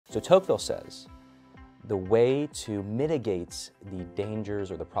So Tocqueville says, the way to mitigate the dangers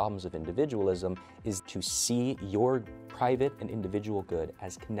or the problems of individualism is to see your private and individual good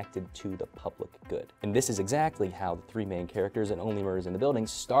as connected to the public good. And this is exactly how the three main characters in Only Murders in the Building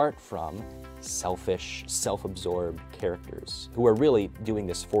start from selfish, self-absorbed characters who are really doing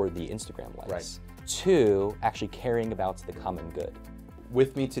this for the Instagram likes, to actually caring about the common good.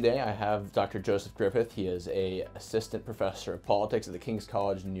 With me today, I have Dr. Joseph Griffith. He is an assistant professor of politics at the King's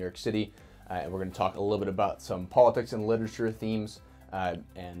College in New York City. And we're going to talk a little bit about some politics and literature themes,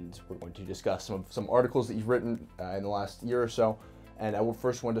 and we're going to discuss some articles that you've written in the last year or so. And I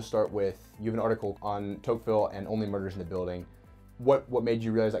first want to start with, you have an article on Tocqueville and Only Murders in the Building. What made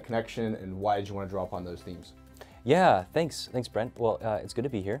you realize that connection, and why did you want to draw upon those themes? Yeah, thanks Brent. Well, it's good to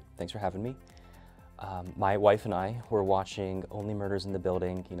be here. Thanks for having me. My wife and I were watching Only Murders in the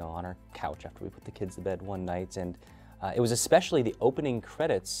Building, on our couch after we put the kids to bed one night, and it was especially the opening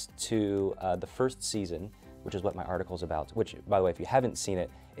credits to the first season, which is what my article's about, which, by the way, if you haven't seen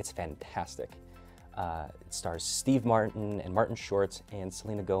it, it's fantastic. It stars Steve Martin and Martin Short and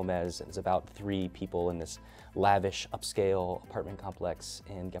Selena Gomez. It's about three people in this lavish, upscale apartment complex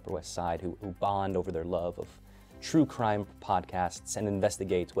in the Upper West Side who bond over their love of true crime podcasts and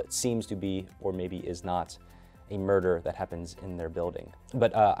investigate what seems to be, or maybe is not, a murder that happens in their building.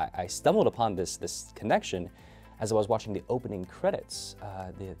 But I stumbled upon this connection as I was watching the opening credits.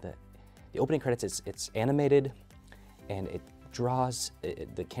 The opening credits, it's animated, and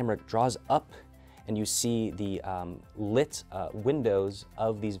the camera draws up, and you see the lit windows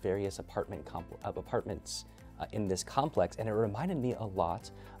of these various apartments in this complex, and it reminded me a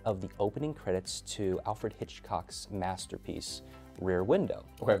lot of the opening credits to Alfred Hitchcock's masterpiece, Rear Window.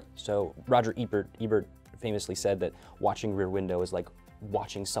 Okay. So Roger Ebert famously said that watching Rear Window is like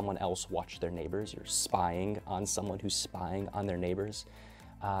watching someone else watch their neighbors. You're spying on someone who's spying on their neighbors.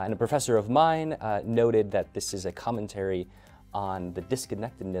 And a professor of mine noted that this is a commentary on the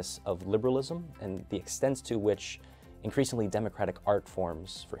disconnectedness of liberalism and the extent to which increasingly democratic art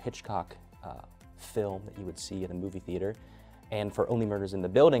forms for Hitchcock film that you would see in a movie theater, and for Only Murders in the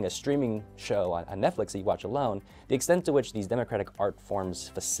Building, a streaming show on Netflix that you watch alone, the extent to which these democratic art forms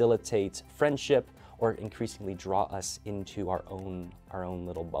facilitate friendship or increasingly draw us into our own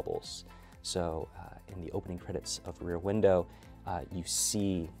little bubbles. So in the opening credits of Rear Window, you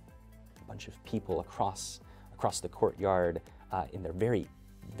see a bunch of people across the courtyard in their very,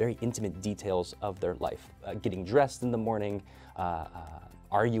 very intimate details of their life, getting dressed in the morning,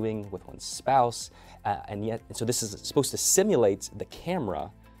 arguing with one's spouse, so this is supposed to simulate the camera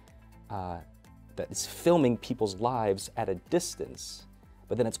that is filming people's lives at a distance,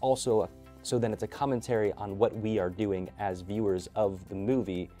 but then it's also it's a commentary on what we are doing as viewers of the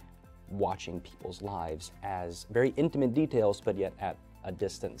movie, watching people's lives as very intimate details, but yet at a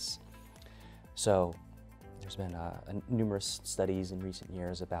distance. So there's been numerous studies in recent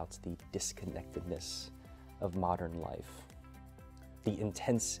years about the disconnectedness of modern life, the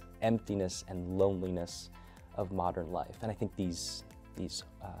intense emptiness and loneliness of modern life. And I think these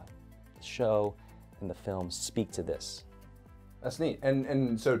show and the film speak to this. That's neat.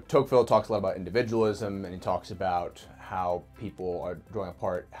 And so Tocqueville talks a lot about individualism, and he talks about how people are growing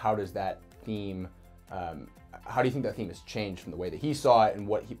apart. How does that theme, how do you think that theme has changed from the way that he saw it, and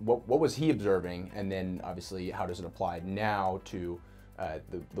what was he observing? And then obviously, how does it apply now to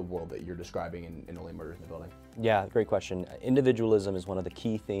the world that you're describing in Only Murders in the Building? Yeah, great question. Individualism is one of the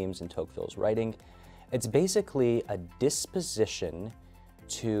key themes in Tocqueville's writing. It's basically a disposition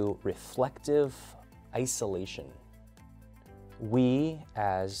to reflective isolation. We,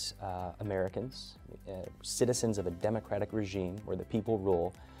 as Americans, citizens of a democratic regime where the people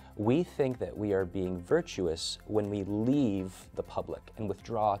rule, we think that we are being virtuous when we leave the public and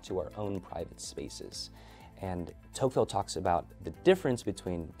withdraw to our own private spaces. And Tocqueville talks about the difference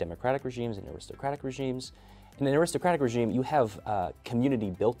between democratic regimes and aristocratic regimes. In an aristocratic regime, you have community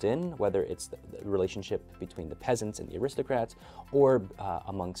built in, whether it's the relationship between the peasants and the aristocrats, or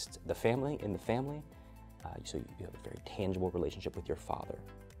amongst the family, in the family. So you have a very tangible relationship with your father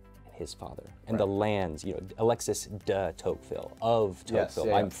and his father, and the lands, Alexis de Tocqueville, of Tocqueville,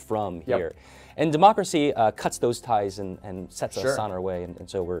 yes, I'm from here. And democracy cuts those ties and sets us on our way, and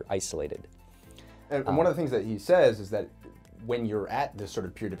so we're isolated. And one of the things that he says is that when you're at this sort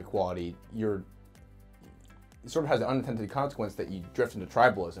of period of equality, it sort of has the unintended consequence that you drift into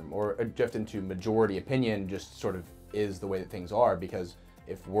tribalism, or drift into majority opinion, just sort of is the way that things are, because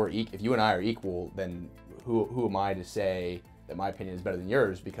if you and I are equal, then who am I to say that my opinion is better than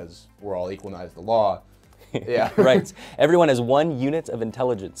yours, because we're all equal in the eyes of the law. Yeah. Right. Everyone has one unit of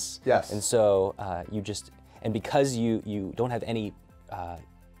intelligence. Yes. And so because you don't have any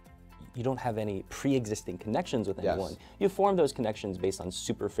you don't have any pre-existing connections with anyone. Yes. You form those connections based on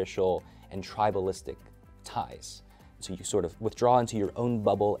superficial and tribalistic ties. So you sort of withdraw into your own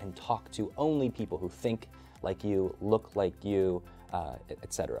bubble and talk to only people who think like you, look like you,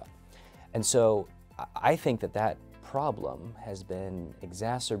 etc. And so I think that that problem has been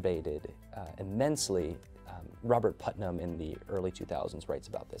exacerbated immensely. Robert Putnam in the early 2000s writes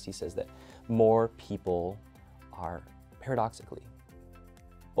about this. He says that more people are, paradoxically,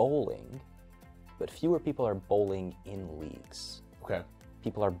 bowling, but fewer people are bowling in leagues. Okay.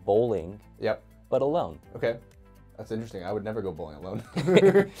 People are bowling, Yep. but alone. Okay. That's interesting. I would never go bowling alone.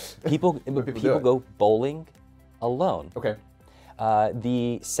 People go bowling alone. Okay.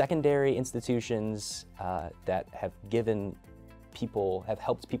 The secondary institutions that have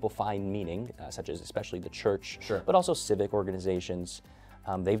helped people find meaning, such as especially the church, Sure. but also civic organizations,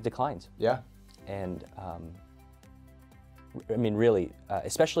 they've declined. Yeah. And I mean, really,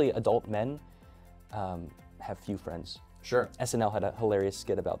 especially adult men have few friends. Sure. SNL had a hilarious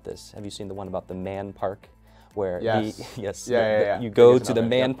skit about this. Have you seen the one about the man park? Where Yes. you go to the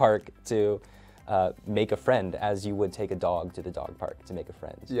man park to make a friend as you would take a dog to the dog park to make a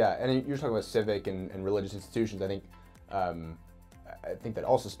friend. Yeah, and you're talking about civic and religious institutions. I think that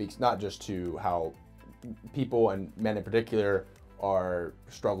also speaks not just to how people, and men in particular, are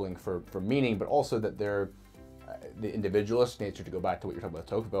struggling for meaning, but also that they're the individualist nature. To go back to what you're talking about,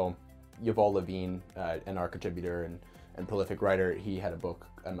 Tocqueville, Yuval Levine, an art contributor and prolific writer, he had a book,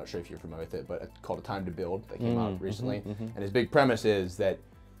 I'm not sure if you're familiar with it, but called A Time to Build, that came out recently. And his big premise is that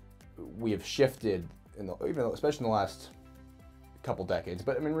we have shifted, especially in the last couple decades,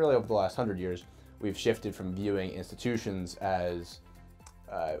 but I mean really over the last 100 years, we've shifted from viewing institutions as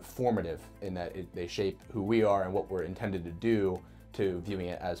formative in that they shape who we are and what we're intended to do, to viewing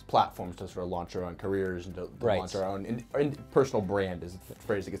it as platforms to sort of launch our own careers and to launch our own personal brand, is the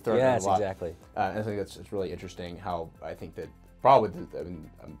phrase that gets thrown around a lot. Yes, exactly. And I think it's really interesting how I think that probably,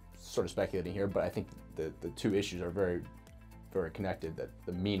 I'm sort of speculating here, but I think the two issues are very, very connected, that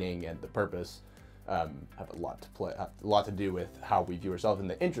the meaning and the purpose have a lot to do with how we view ourselves and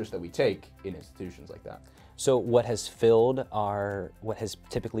the interest that we take in institutions like that. So what has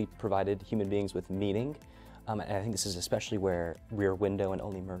typically provided human beings with meaning, and I think this is especially where Rear Window and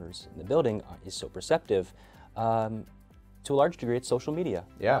Only Murders in the Building is so perceptive, to a large degree it's social media.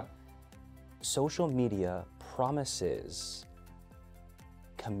 Yeah. Social media promises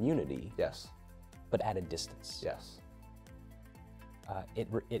community, Yes. but at a distance. Yes.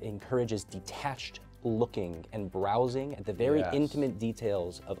 It encourages detached looking and browsing at the very intimate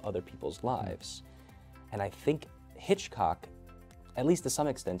details of other people's lives. And I think Hitchcock, at least to some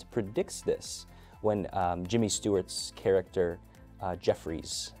extent, predicts this when Jimmy Stewart's character,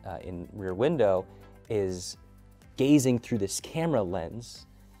 Jeffries, in Rear Window, is gazing through this camera lens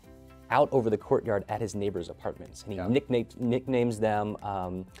out over the courtyard at his neighbor's apartments. And he nicknames them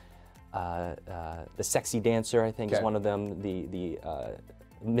the sexy dancer, I think, is one of them, the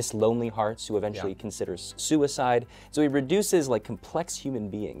Miss Lonely Hearts, who eventually considers suicide. So he reduces like complex human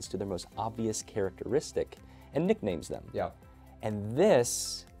beings to their most obvious characteristic and nicknames them. Yeah. And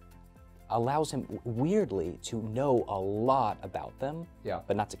this allows him, weirdly, to know a lot about them,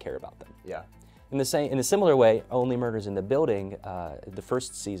 but not to care about them. Yeah. In a similar way, Only Murders in the Building, the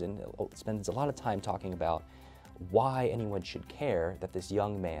first season, spends a lot of time talking about why anyone should care that this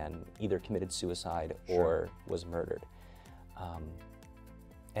young man either committed suicide or was murdered.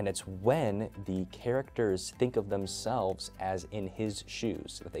 And it's when the characters think of themselves as in his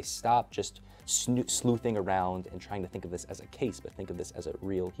shoes, that they stop just sleuthing around and trying to think of this as a case, but think of this as a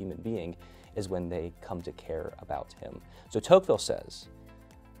real human being, is when they come to care about him. So Tocqueville says,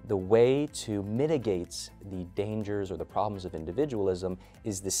 the way to mitigate the dangers or the problems of individualism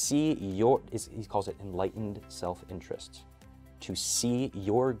is to see he calls it enlightened self-interest, to see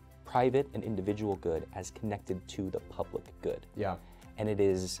your private and individual good as connected to the public good. Yeah. And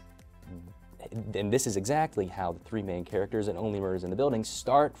this is exactly how the three main characters in Only Murders in the Building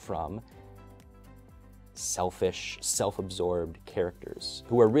start from selfish, self-absorbed characters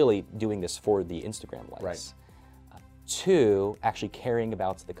who are really doing this for the Instagram likes. Right. To actually caring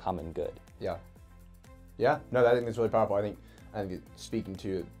about the common good. Yeah. Yeah. No, I think that's really powerful. I think speaking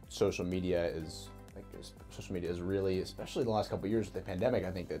to social media is really, especially the last couple of years with the pandemic,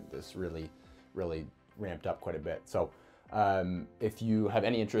 I think that this really ramped up quite a bit. So if you have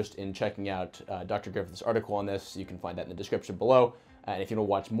any interest in checking out Dr. Griffith's article on this, you can find that in the description below. And if you want to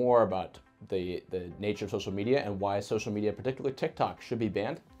watch more about the nature of social media and why social media, particularly TikTok, should be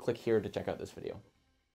banned, click here to check out this video.